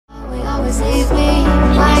always leave me?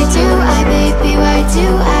 Why do I, baby, why do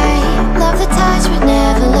I love the touch but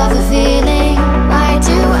never love the feeling? Why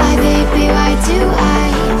do I, baby, why do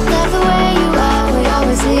I love the way you are, would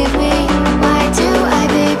always leave me? Why do I,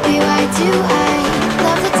 baby, why do I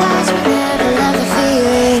love the touch but never love the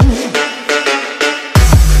feeling?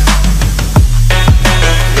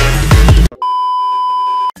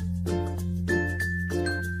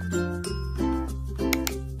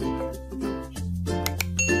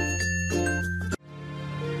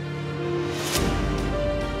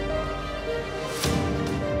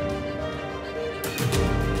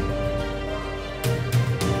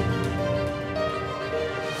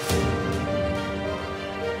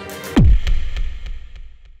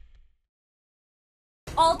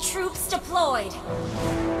 All troops deployed.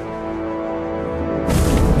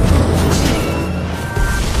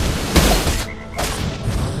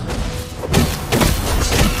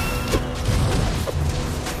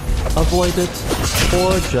 Avoid it,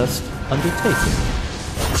 or just undertake it.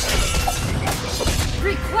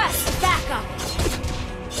 Request backup.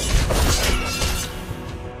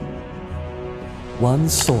 One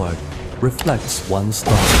sword reflects one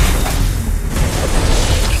star.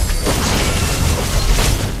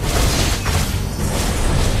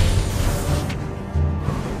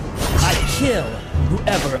 Kill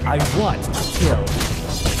whoever I want to kill.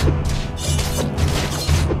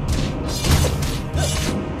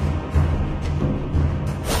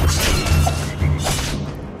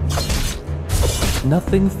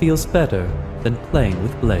 Nothing feels better than playing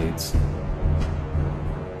with blades.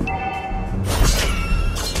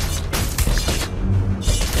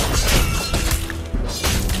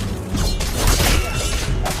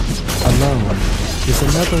 Alone is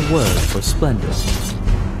another word for splendor.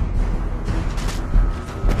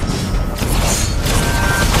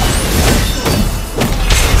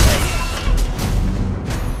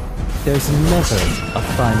 There's never a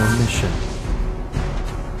final mission.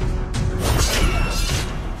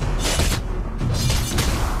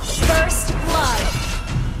 First blood.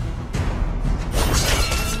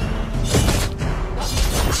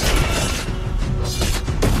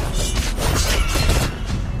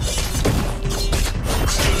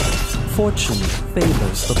 Fortune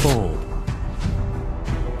favors the bold.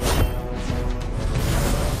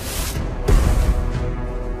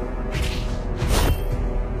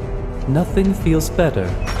 Nothing feels better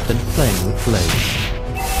than playing with blades.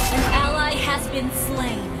 An ally has been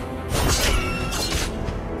slain.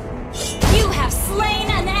 You have slain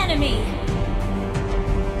an enemy.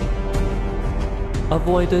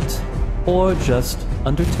 Avoid it, or just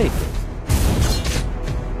undertake it.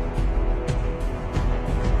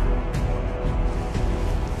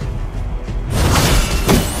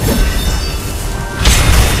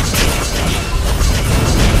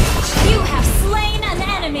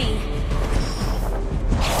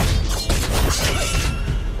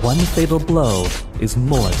 One fatal blow is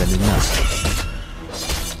more than enough.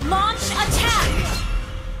 Launch attack!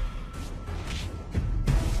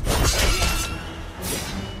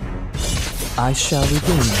 I shall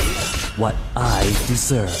regain what I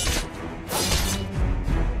deserve.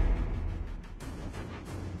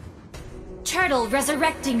 Turtle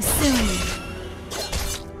resurrecting soon.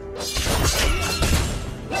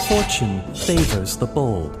 Fortune favors the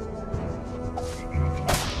bold.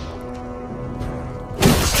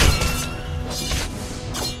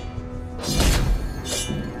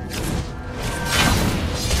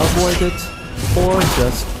 Avoid it, or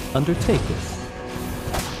just undertake it.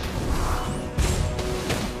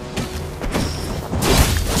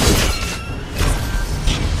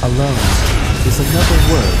 Alone is another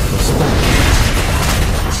word for splendor.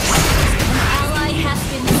 An ally has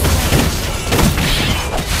been slain.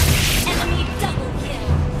 Enemy double kill.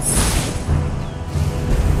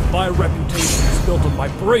 My reputation is built on my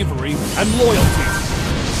bravery and loyalty.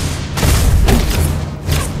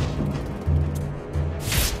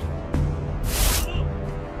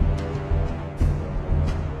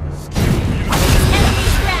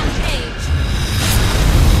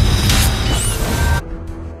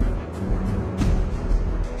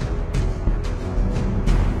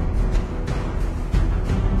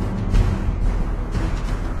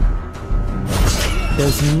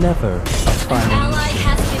 There's never a final An ally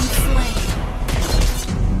has been slain.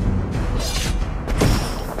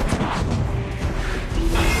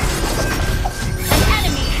 An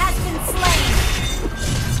enemy has been slain.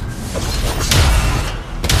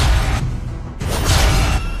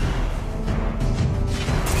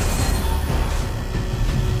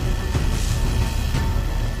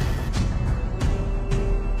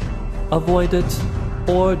 Avoid it,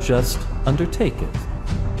 or just undertake it.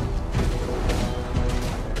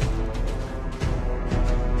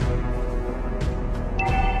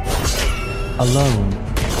 Alone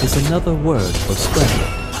is another word for splendid.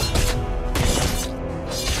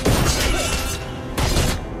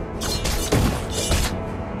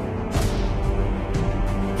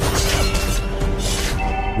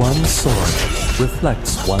 One sword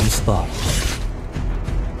reflects one's thought.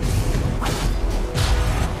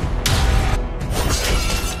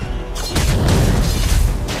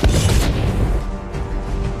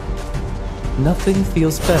 Nothing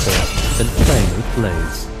feels better than playing with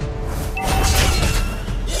blades.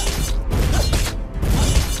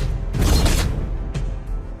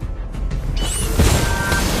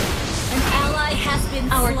 An ally has been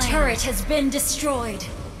slain. Our turret has been destroyed.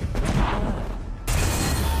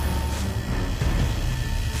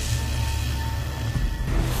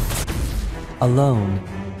 Alone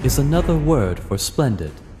is another word for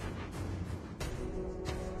splendid.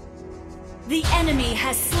 The enemy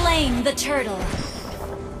has slain the turtle.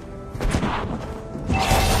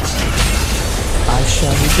 I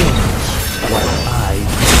shall begin what I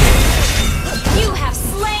begin. You have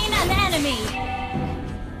slain an enemy.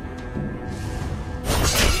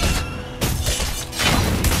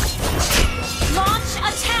 Launch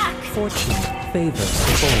attack. Fortune favors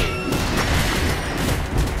the bold.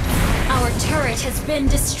 Our turret has been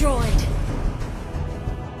destroyed.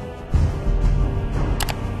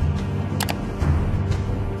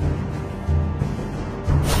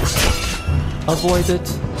 Avoid it,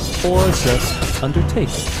 or just undertake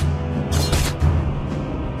it.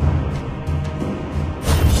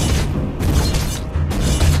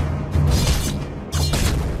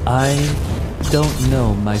 I don't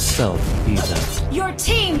know myself either. Your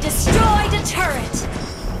team destroyed a turret.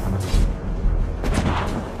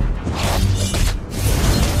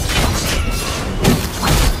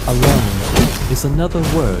 Alone is another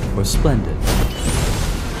word for splendid.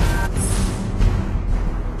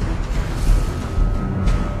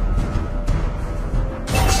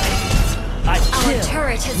 Our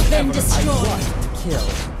turret has been destroyed. Kill.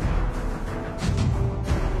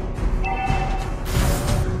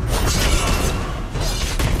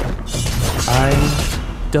 I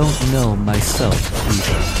don't know myself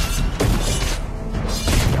either.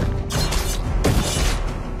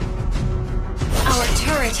 Our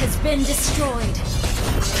turret has been destroyed.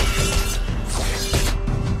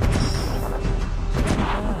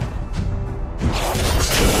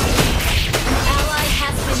 An ally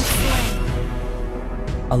has been slain.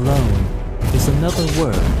 Alone is another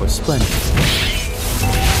word for splendid.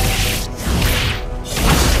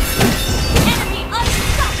 Enemy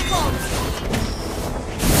unstoppable.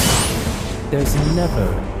 There's never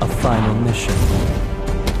a final mission.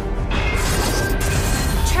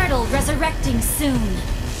 Turtle resurrecting soon.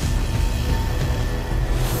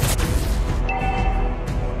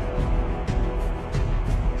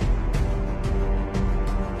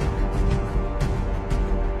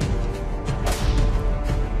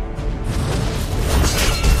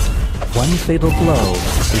 One fatal blow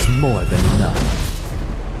is more than enough.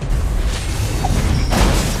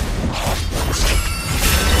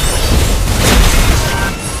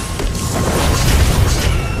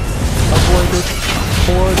 Avoid it,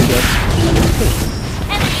 or just undertake it.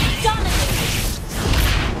 Enemy dominated.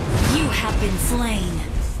 You have been slain.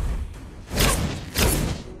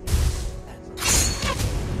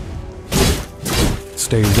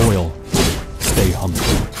 Stay loyal. Stay humble.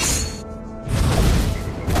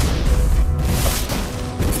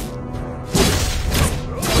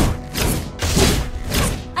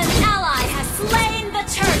 An ally has slain the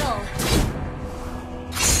turtle.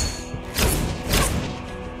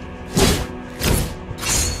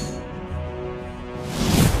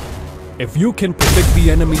 If you can predict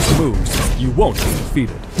the enemy's moves, you won't be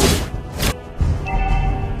defeated.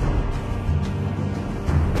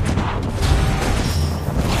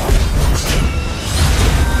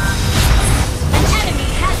 An enemy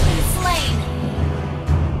has been slain.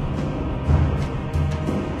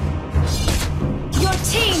 Your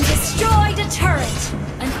team destroyed a turret.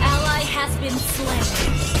 An ally has been slain.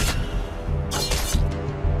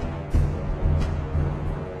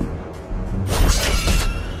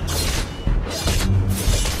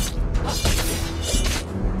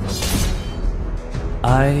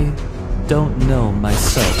 I don't know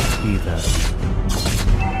myself either.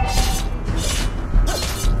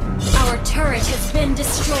 Our turret has been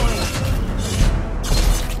destroyed.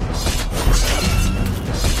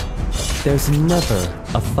 There's never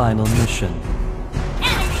a final mission.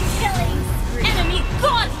 Enemy killing spree. Enemy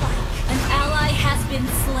godlike. An ally has been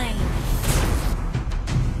slain.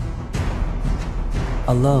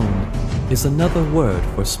 Alone is another word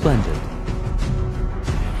for splendid.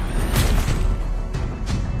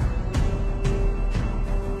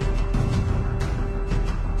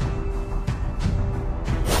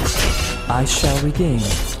 I shall regain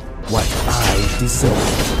what I deserve.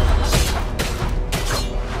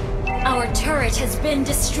 Our turret has been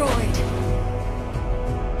destroyed.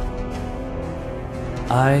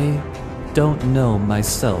 I don't know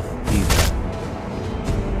myself either.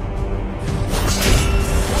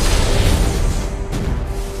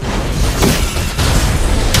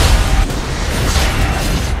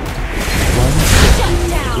 Shut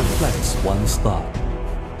down. Reflects one's thought.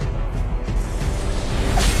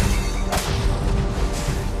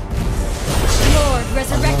 Lord,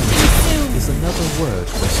 resurrect me soon. Is another word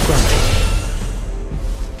for struggle.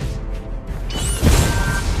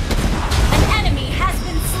 An enemy has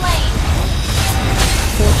been slain.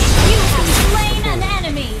 You have slain an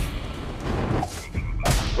enemy.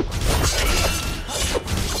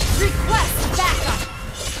 Request backup.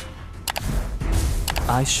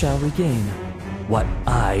 I shall regain what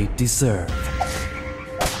I deserve.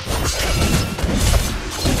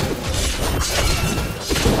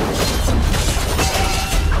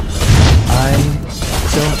 I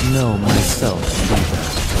don't know myself either.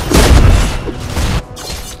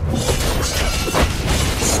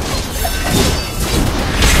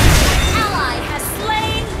 Ally has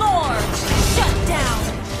slain Lord. Shut down.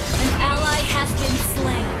 An ally has been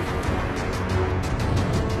slain.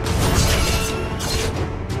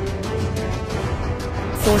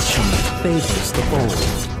 Fortune favors the bold.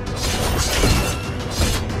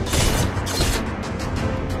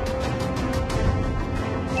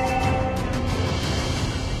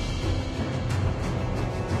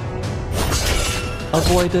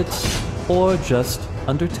 Avoid it, or just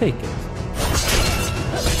undertake it.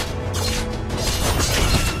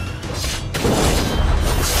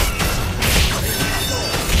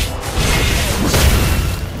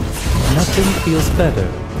 Nothing feels better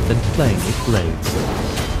than playing with blades.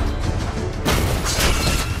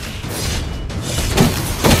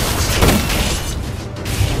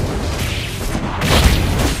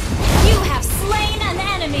 You have slain an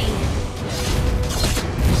enemy.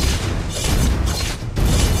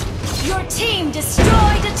 Your team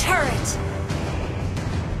destroyed a turret.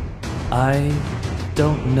 I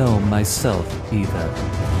don't know myself either.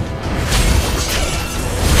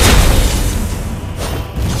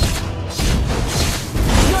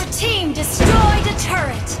 Your team destroyed a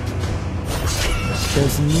turret.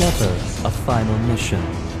 There's never a final mission.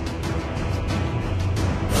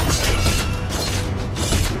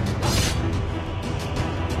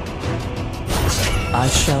 I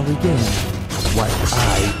shall regain what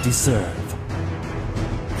I deserve.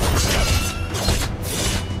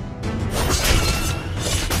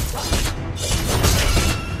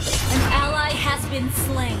 An ally has been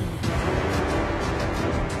slain.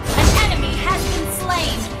 An enemy has been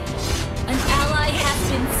slain. An ally has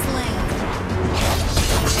been slain.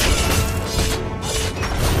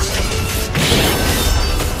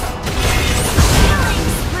 Killing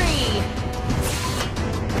spree.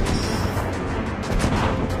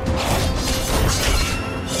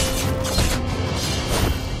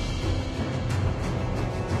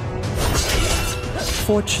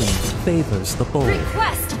 Fortune favors the bold.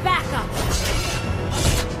 Request backup.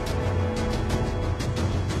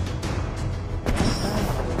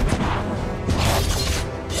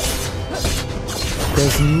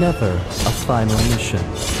 There's never a final mission.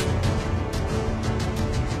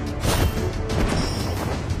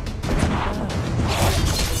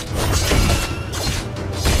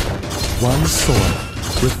 One sword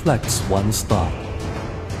reflects one's thought.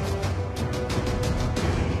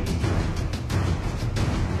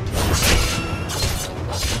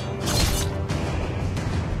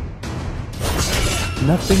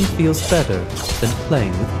 Nothing feels better than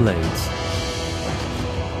playing with blades.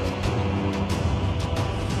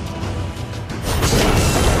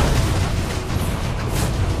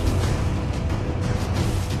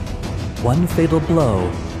 One fatal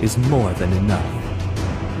blow is more than enough.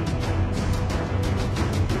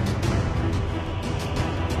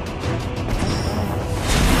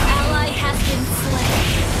 Ally has been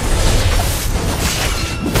slain.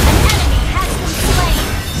 An enemy has been slain.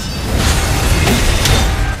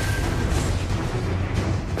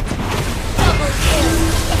 Double kill.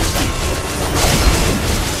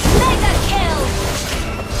 Mega kill.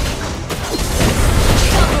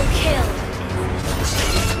 Double kill.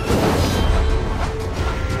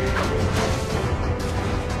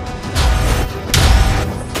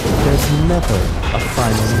 There's never a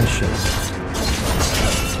final mission.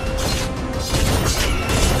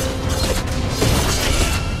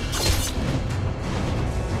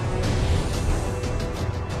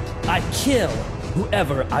 I kill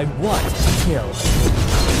whoever I want to kill.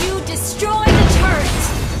 You destroy the turret.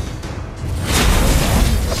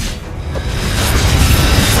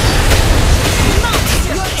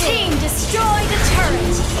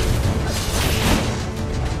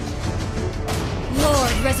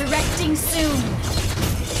 Acting soon.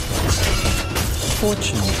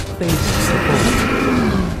 Fortune favors the bold.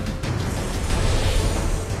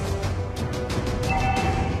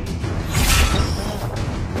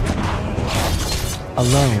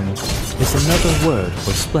 Alone is another word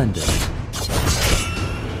for splendid.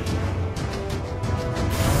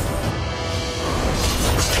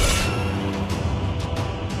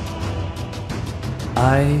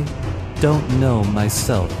 I don't know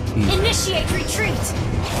myself either. Initiate retreat.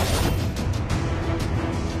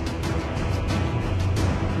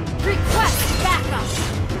 Request backup.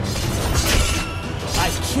 I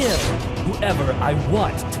kill whoever I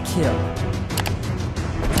want to kill.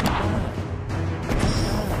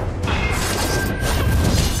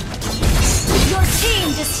 Your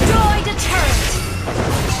team destroyed a turret.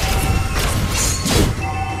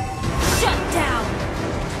 Shut down.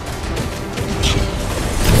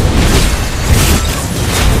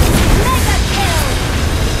 Mega kill.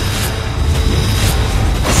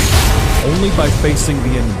 Only by facing the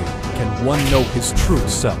enemy can one know his true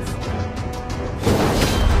self.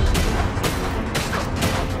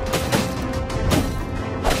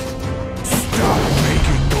 Stop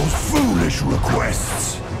making those foolish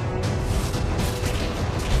requests!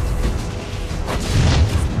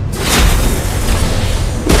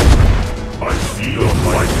 I feel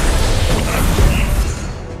like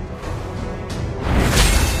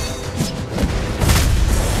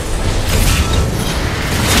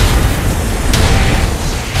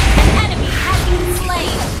An enemy has been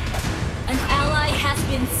slain. An ally has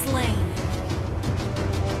been slain.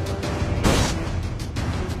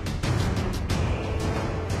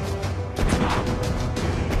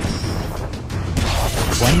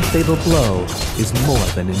 One fatal blow is more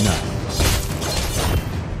than enough.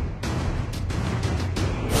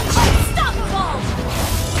 Unstoppable!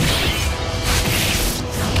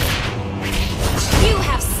 You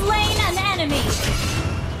have slain an enemy.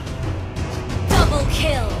 Double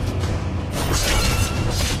kill.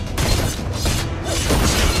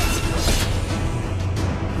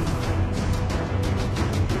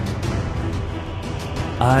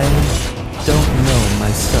 I don't know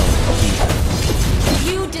myself either.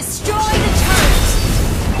 You destroyed a turret.